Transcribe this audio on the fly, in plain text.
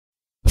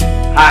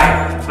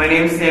my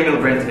name is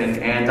Samuel Brinton,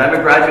 and I'm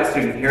a graduate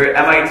student here at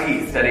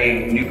MIT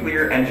studying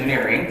nuclear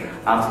engineering,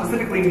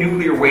 specifically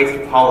nuclear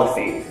waste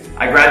policy.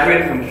 I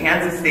graduated from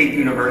Kansas State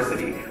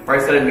University, where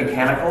I studied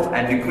mechanical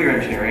and nuclear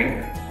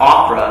engineering,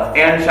 opera,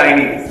 and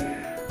Chinese.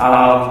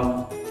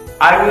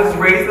 I was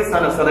raised the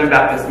son of Southern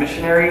Baptist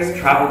missionaries,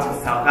 traveled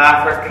to South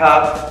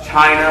Africa,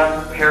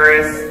 China,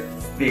 Paris,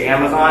 the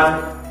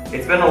Amazon.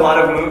 It's been a lot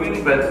of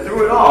moving, but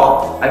through it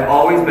all, I've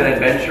always been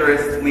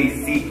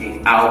adventurously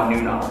seeking out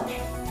new knowledge.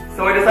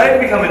 So I decided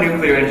to become a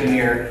nuclear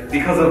engineer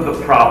because of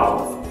the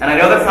problems. And I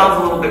know that sounds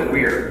a little bit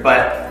weird,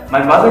 but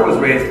my mother was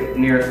raised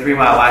near 3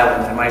 Mile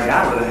Island, and my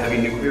dad was a heavy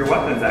nuclear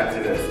weapons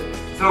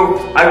activist. So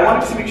I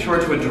wanted to make sure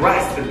to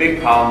address the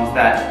big problems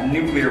that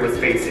nuclear was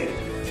facing.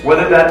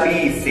 Whether that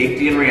be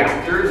safety in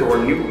reactors or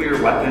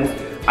nuclear weapons,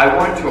 I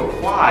wanted to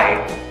apply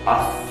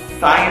a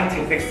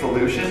scientific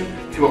solution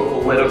to a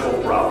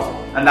political problem.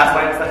 And that's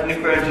why I decided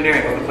nuclear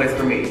engineering was the place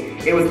for me.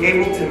 It was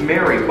able to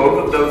marry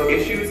both of those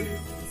issues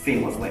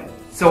seamlessly.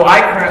 So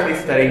I currently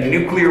study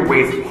nuclear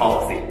waste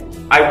policy.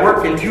 I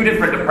work in 2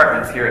 different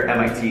departments here at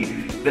MIT,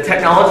 the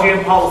Technology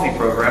and Policy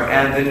program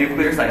and the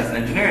Nuclear Science and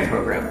Engineering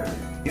program.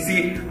 You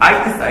see,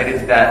 I've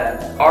decided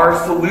that our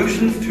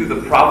solutions to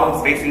the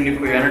problems facing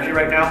nuclear energy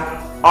right now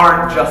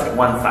aren't just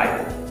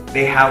one-sided.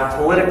 They have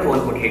political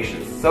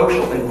implications,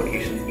 social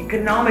implications,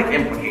 economic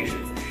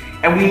implications,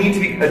 and we need to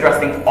be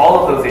addressing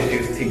all of those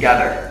issues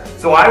together.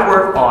 So I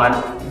work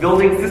on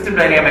building system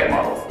dynamic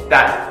models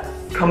that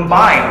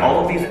combine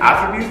all of these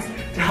attributes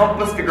to help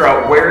us figure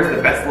out where's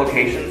the best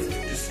locations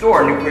to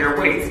store nuclear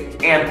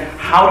waste and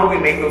how do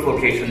we make those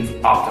locations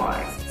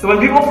optimized. So when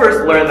people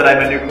first learn that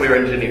I'm a nuclear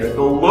engineer,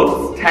 the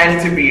looks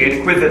tend to be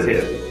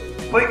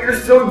inquisitive. But you're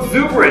so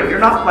exuberant, you're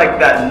not like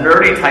that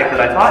nerdy type that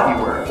I thought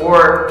you were.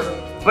 Or,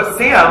 but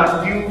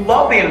Sam, you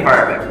love the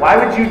environment.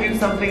 Why would you do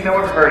something that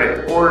would hurt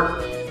it?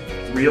 Or,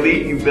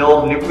 really, you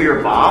build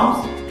nuclear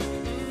bombs?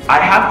 I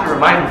have to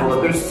remind people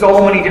that there's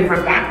so many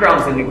different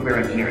backgrounds in nuclear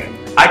engineering.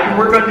 I can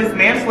work on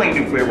dismantling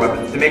nuclear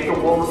weapons to make the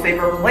world a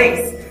safer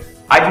place.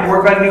 I can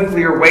work on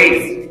nuclear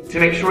waste to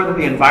make sure that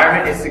the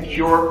environment is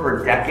secure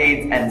for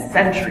decades and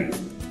centuries.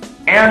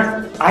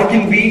 And I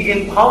can be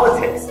in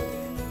politics.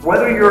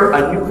 Whether you're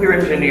a nuclear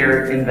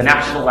engineer in the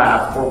National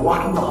Lab or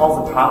walking the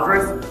halls of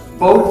Congress,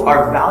 both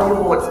are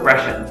valuable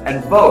expressions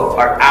and both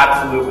are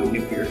absolutely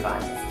nuclear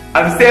scientists.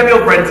 I'm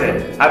Samuel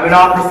Brinton. I'm an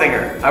opera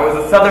singer. I was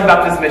a Southern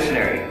Baptist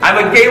missionary.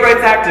 I'm a gay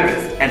rights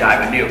activist, and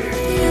I'm a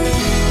nuke.